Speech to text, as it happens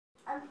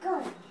I'm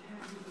going.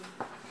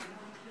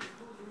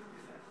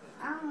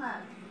 I'm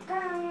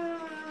going.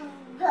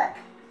 Good.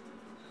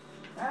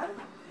 Good.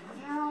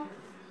 No.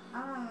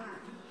 I'm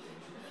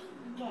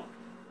get.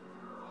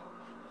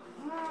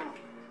 No.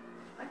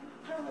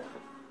 Good.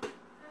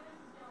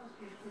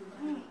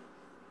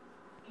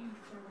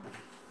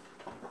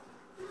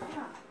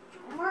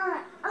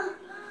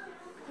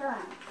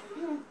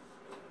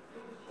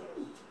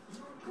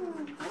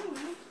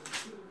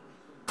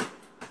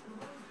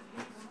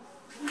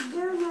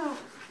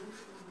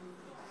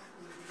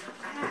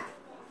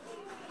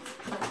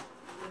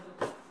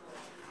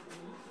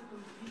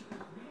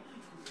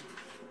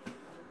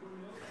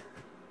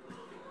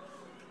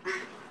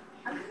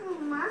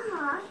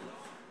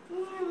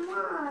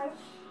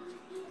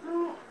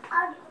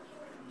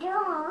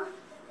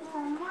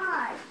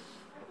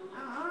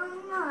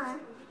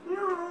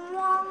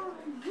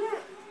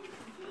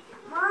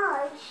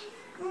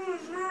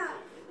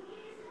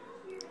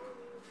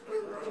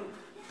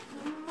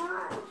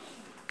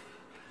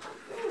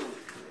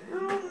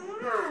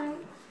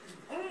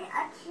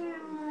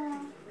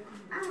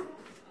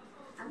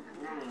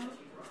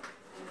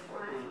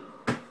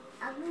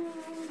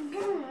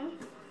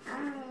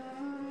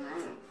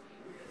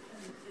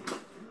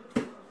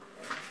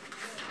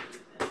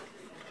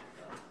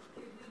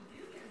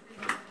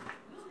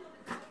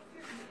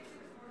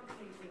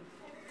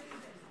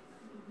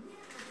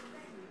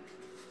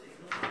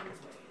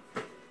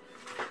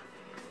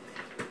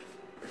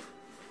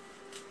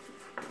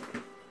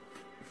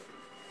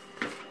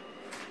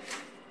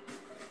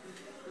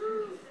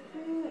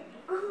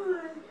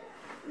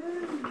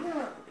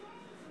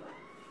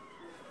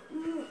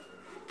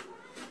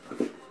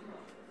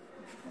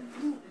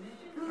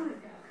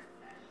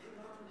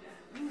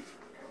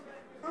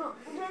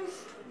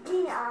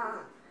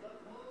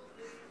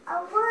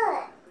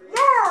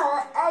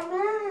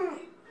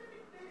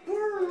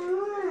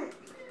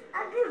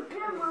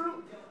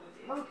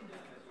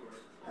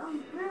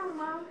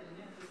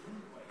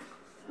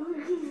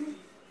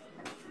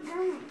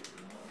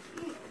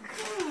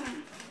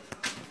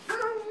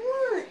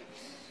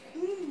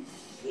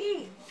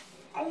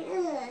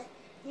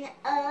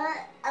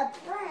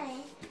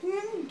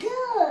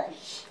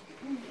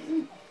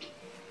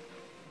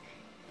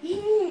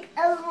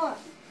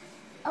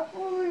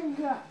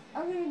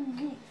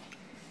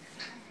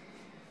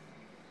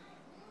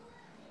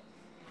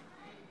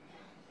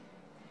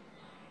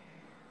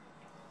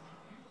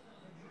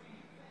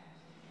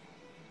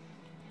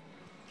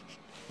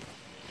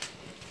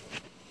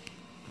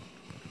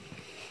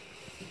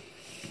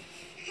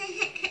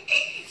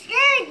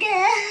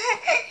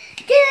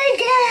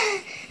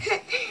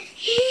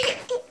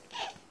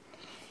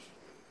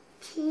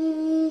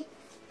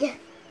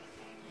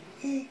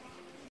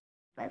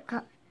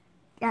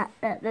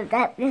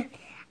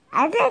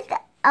 I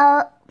think,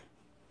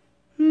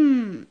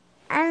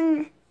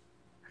 and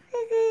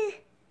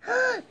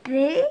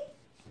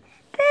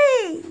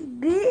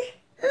baby,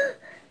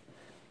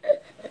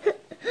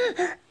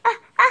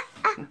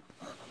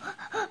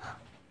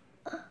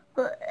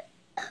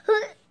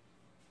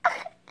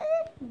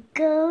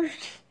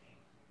 ghost,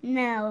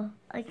 no,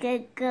 I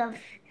get ghost.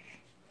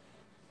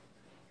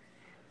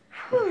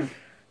 You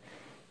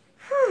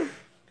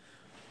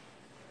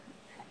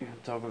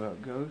want to talk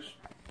about ghosts?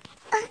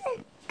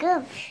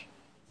 Ghost.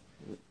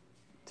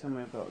 Tell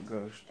me about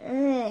ghosts.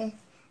 I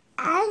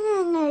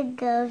don't know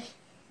ghost.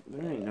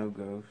 There ain't no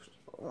ghost.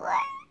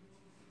 What?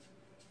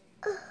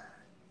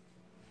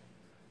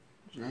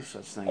 There's no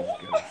such thing as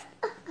ghost.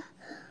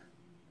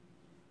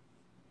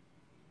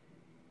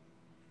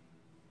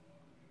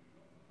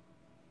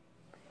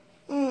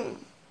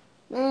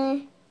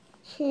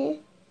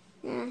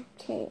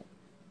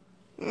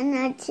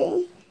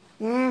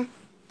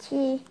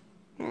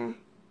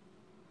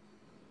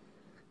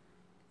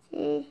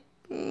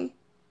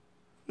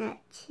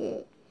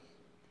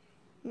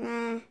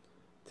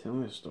 Tell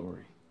me a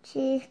story.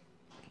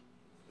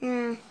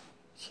 Can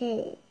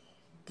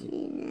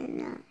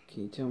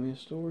you tell me a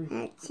story?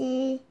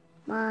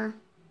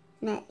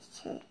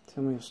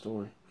 Tell me a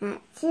story.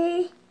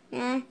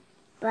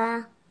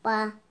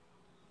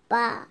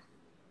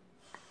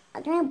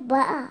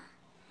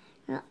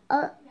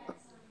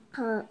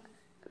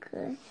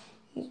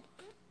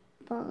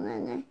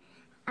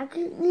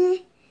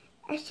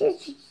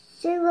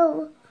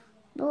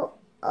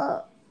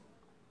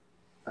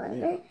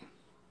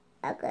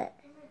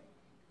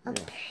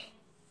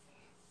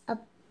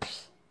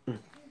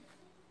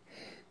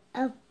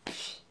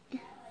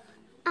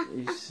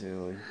 You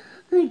silly.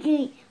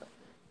 Okay.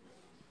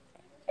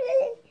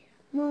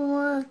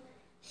 Mama,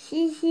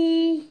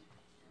 Sissy.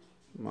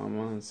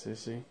 Mama and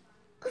Sissy.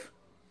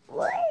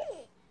 What?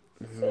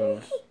 Who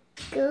else?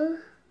 Go.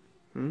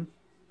 Hmm?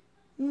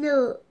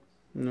 No.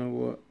 No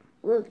what?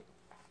 Look.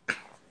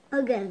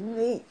 Okay,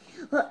 me.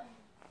 What?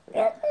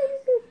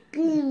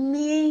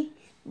 Me.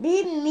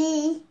 Be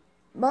me.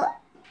 But.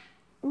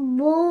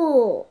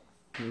 Boo.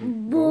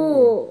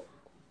 Boo.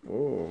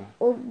 Oh.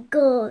 Oh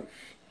gosh.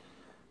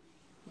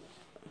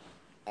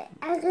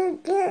 I can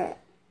get.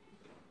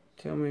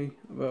 Tell me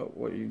about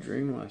what you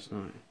dreamed last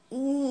night.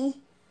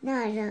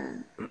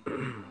 Nada.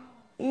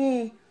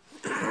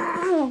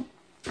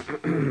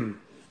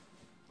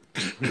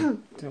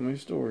 Tell me a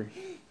story.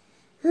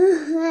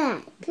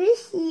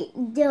 Pussy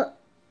do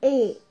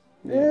it.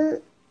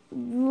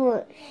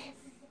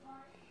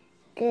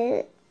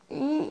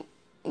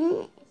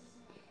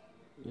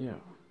 Yeah.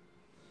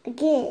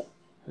 Okay.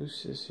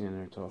 Who's Sissy in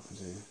there talking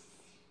to you?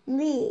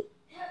 Me.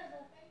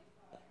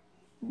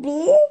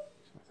 Me? I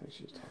think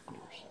she's talking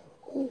to herself.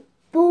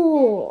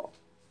 Boo.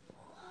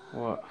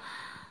 What?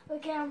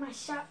 Look at all my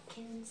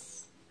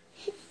Shopkins.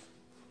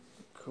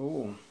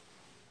 Cool.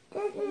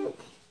 Mm-hmm.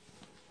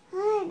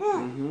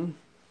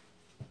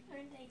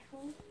 Aren't they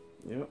cool?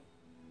 Yep.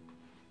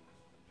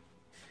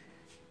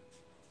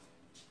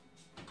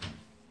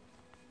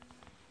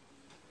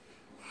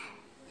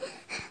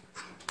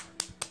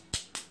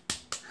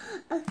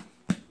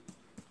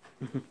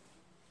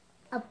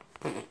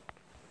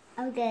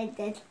 Okay,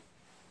 Dad.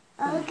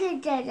 Okay,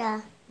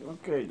 Dada.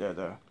 Okay,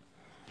 Dada.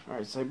 All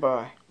right, say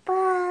bye.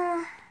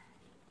 Bye.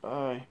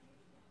 Bye.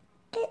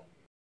 Oh,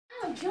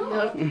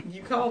 God. No,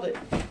 you called it.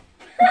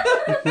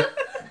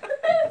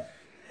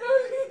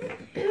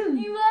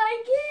 You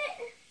like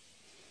it?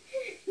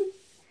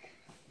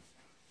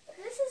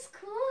 This is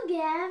cool,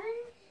 Gavin.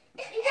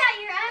 You got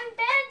your own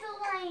bed to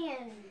lay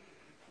in.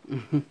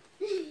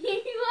 He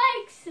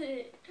likes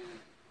it.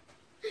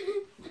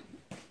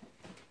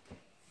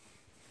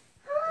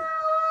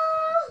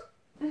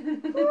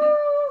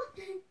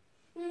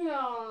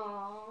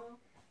 No.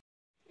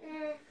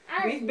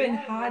 We've been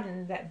hiding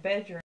in that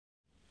bedroom.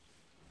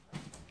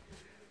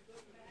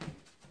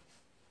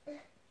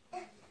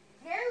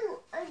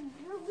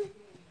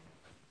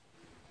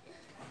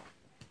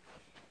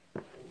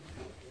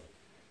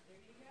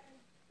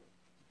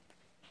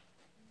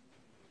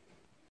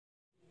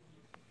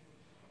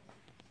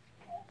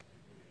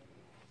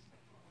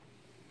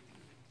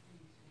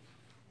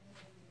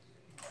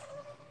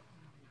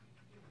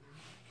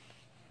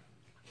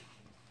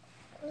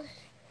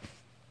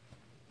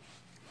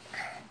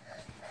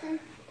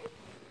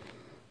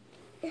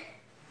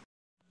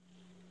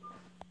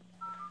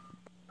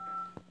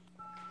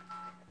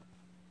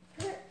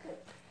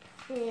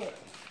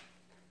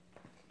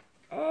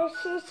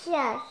 She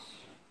says,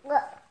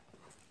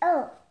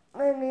 oh,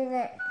 wait a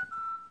minute.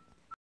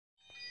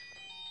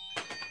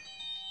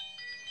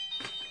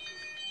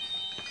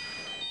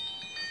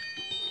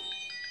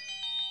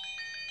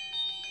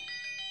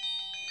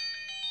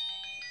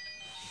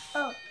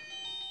 Oh,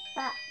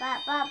 ba.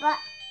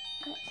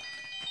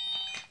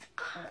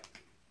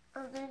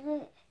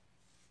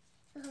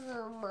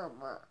 Oh,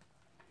 Mama.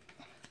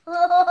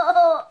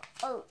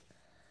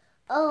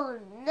 Oh,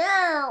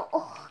 no.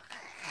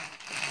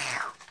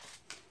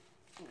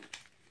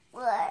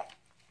 What?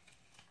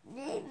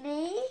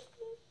 Me?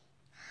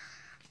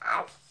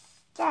 I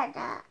said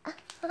that.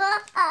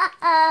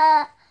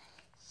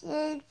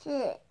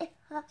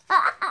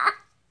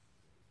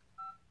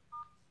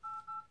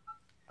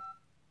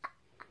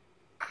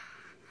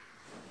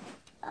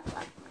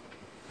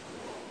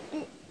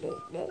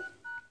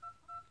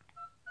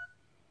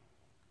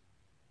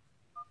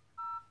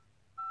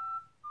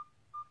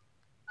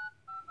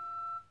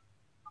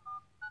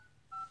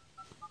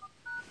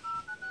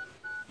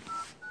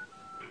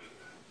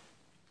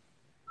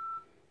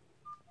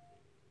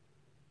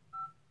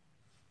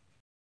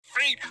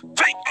 Feet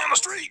on the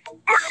street. Look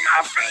at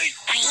my feet.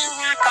 And here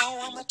I go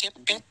on my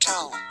tippy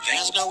toe.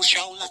 There's no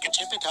show like a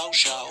tippy toe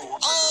show.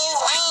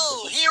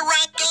 Oh, here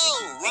I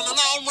go, running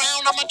all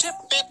around on my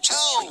tippy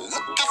toe.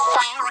 Look how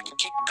far I can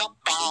kick a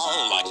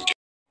ball like.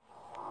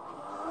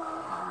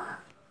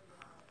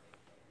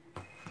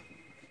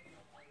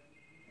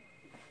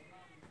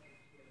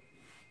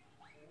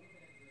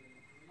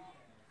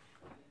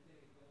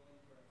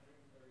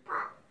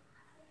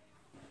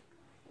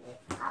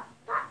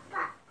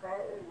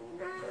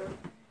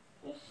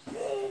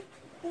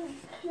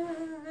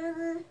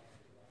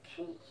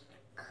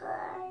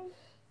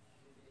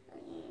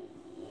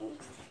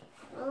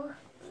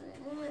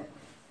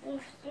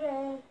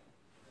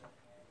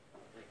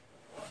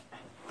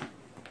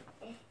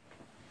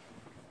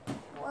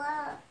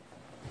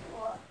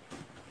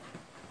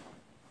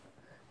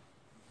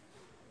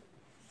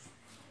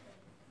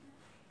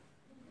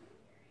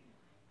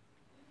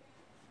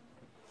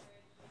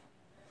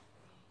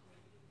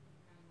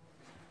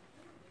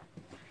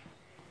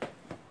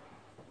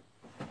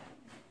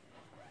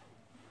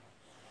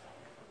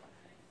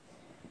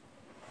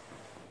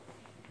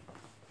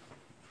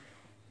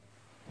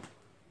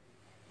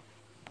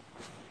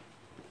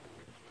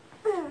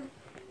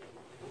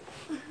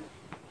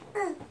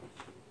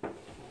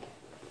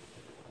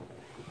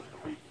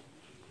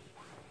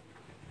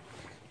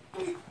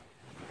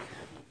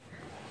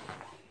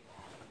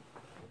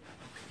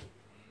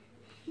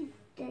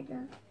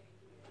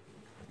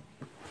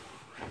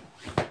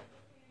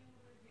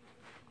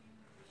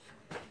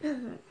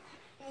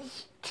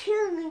 It's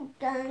chewing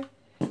gum.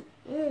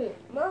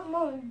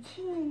 Mama,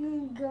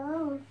 chewing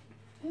gum.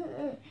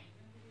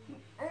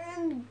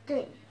 And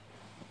they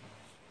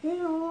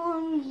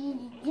want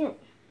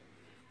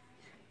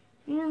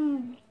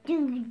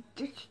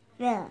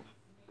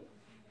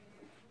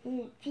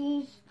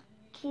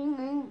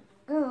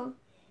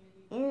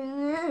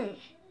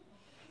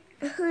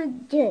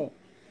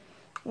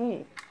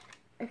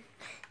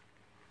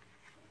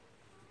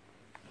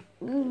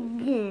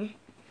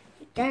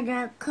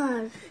Dada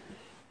cause.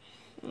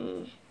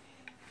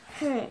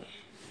 Hey.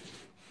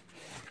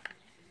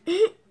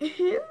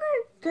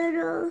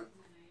 Dada.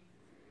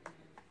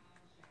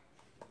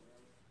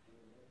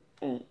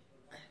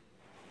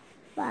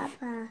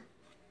 Papa.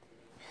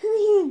 Who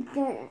is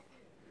that?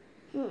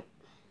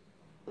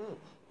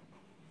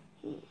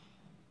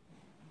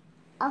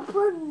 I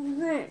put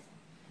it.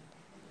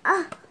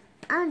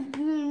 I'm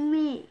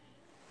me.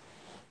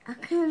 I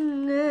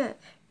can't.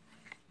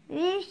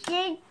 This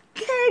is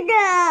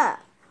Dada.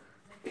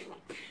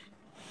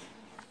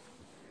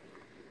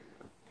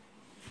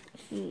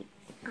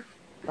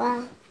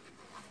 Wow.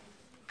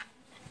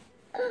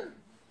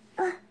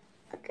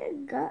 Okay,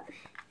 gosh.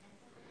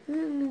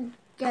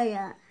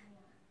 Dada.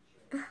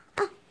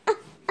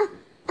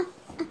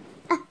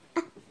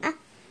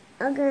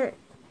 Okay.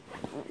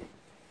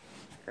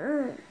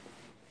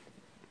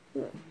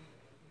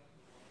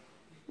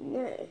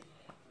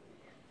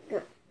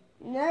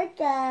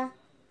 Nada.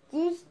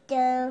 This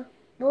the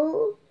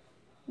bull.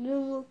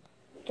 No.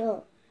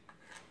 Do.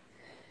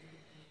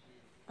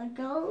 A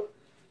dog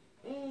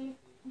is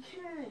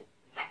true.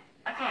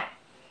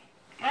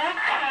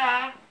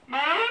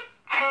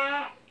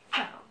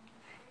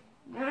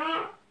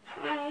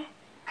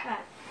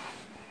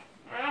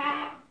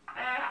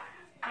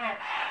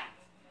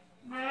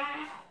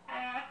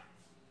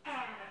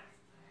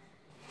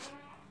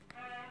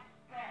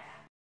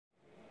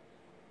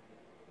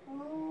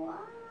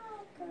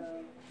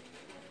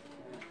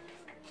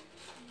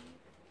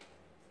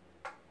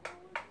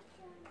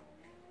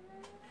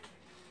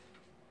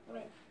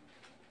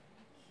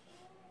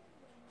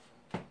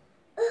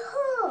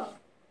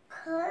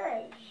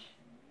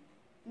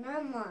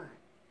 Mama.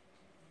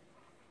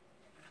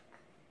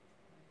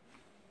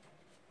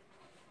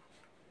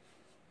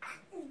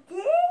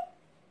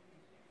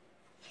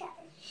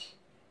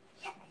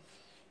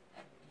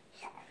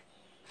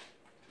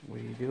 What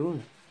are you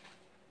doing?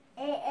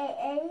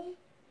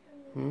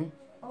 Hmm?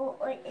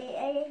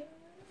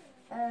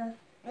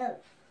 No.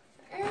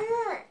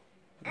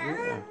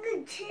 Yeah.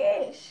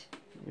 Cheese.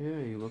 Yeah,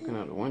 you looking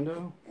out the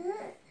window?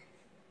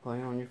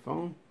 Playing on your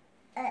phone?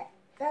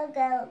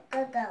 Go.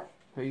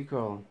 Who you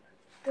calling?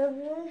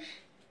 Go.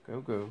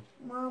 Go.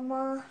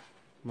 Mama.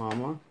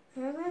 Mama?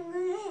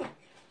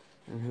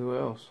 And who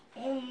else?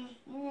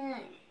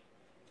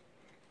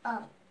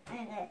 Oh,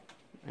 okay.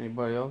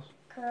 Anybody else?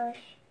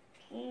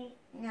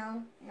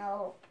 No.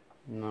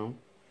 No.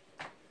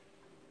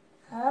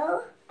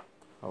 Oh?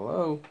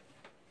 Hello?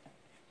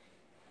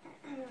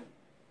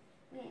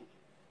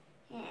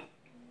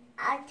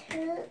 I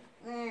took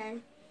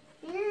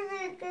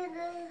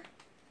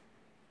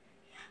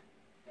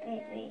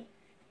baby.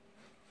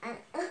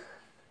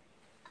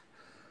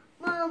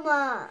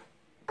 Mama.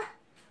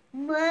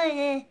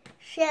 Money.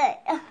 Shut.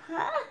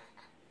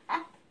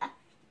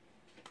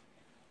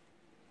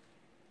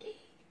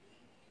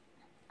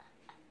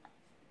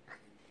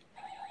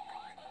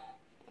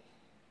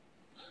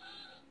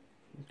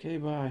 Okay,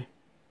 bye.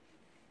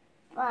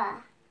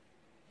 Bye.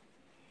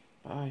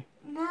 Bye.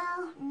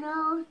 No.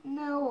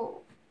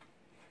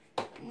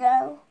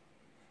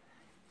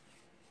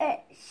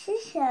 She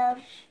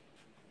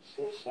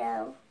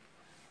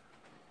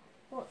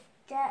What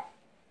that?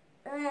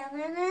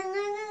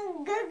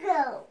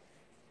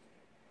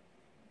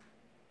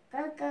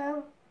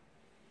 Go.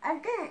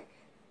 Again.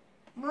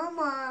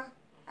 Mama.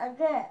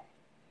 Again.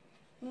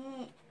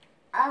 Yeah.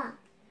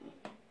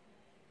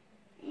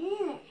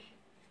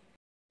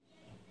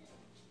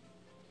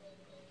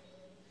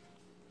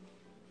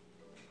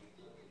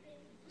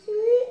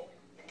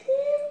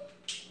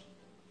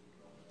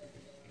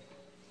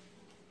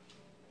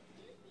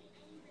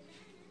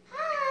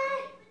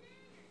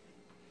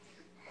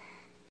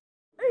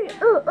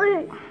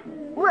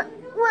 What?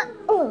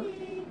 Oh,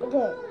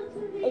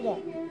 okay.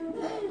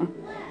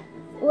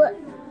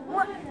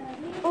 What?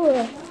 Oh,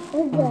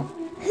 okay.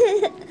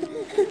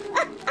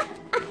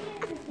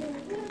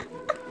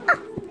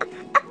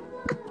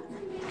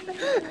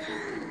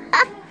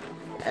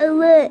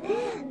 What?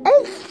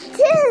 It's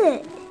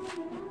good.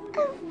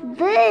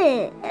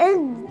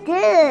 It's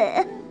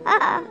good.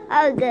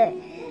 Okay.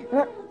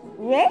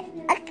 Where?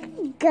 I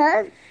can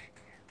go.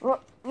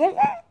 What?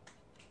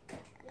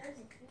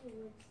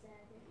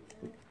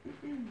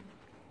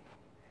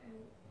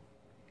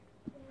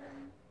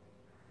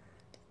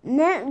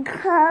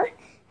 Nako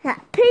na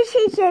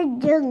pisisya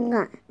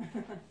junga.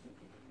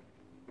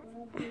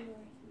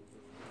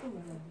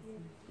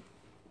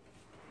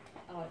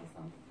 I like this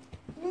song.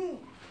 You.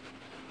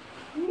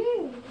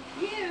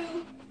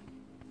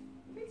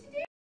 What'd you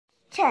do?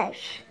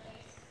 Church.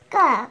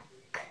 Kak.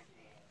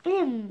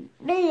 Bim.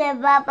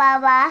 Bim.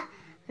 Ba.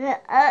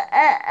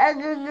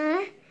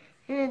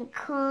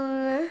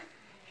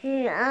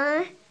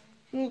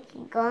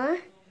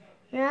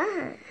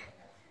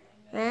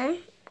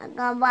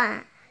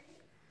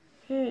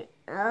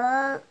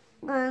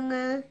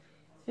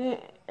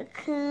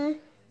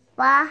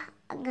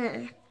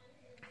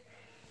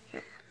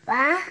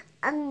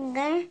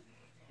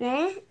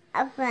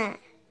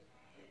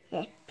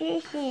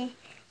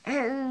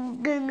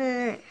 I'm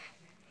gonna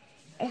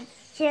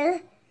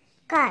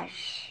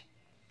gosh.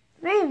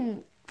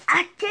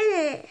 After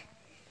it.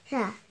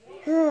 Yeah.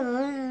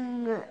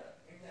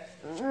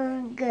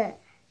 Good.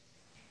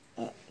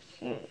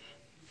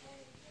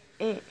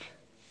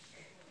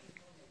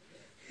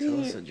 Tell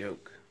us a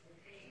joke.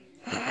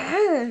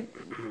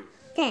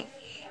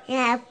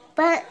 Yeah,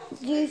 but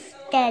you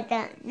said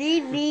that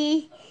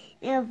maybe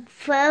the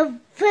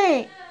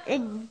perfect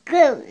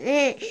go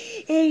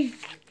is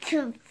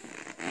to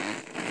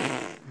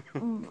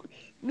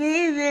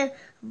maybe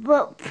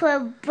but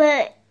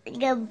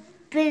the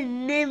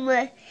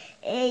banana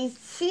is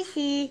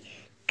sissy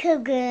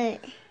coconut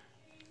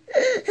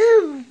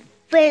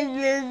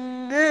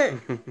banana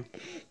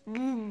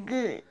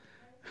good.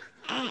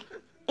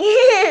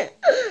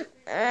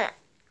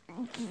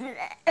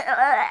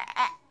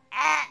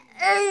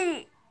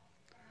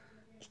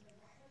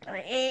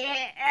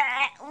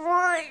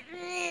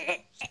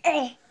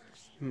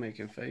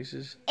 Making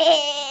faces.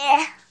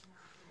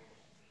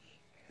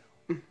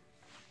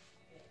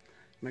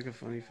 Make a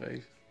funny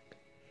face.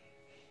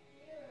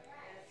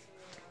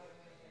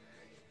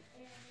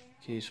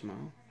 Can you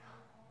smile?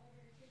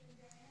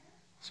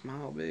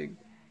 Smile big.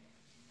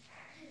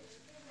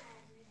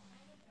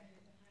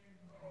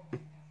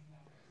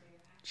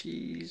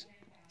 Cheese.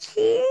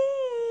 Cheese.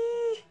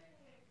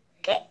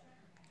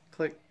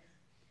 Click.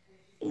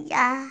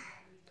 Yeah.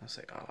 I'll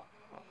say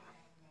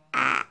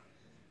ah.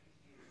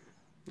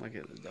 Like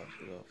at the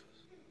doctor's office.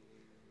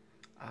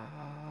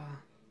 Ah.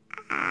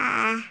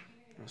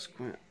 Now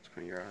squint.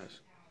 Squint your eyes.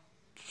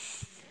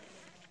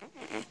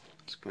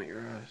 Squint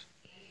your eyes.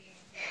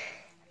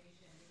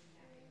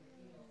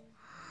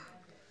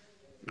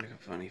 Make a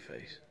funny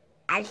face.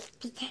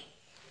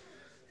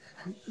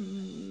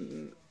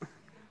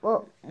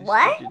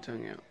 What? Stick your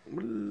tongue out.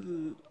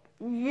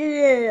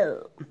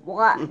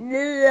 What?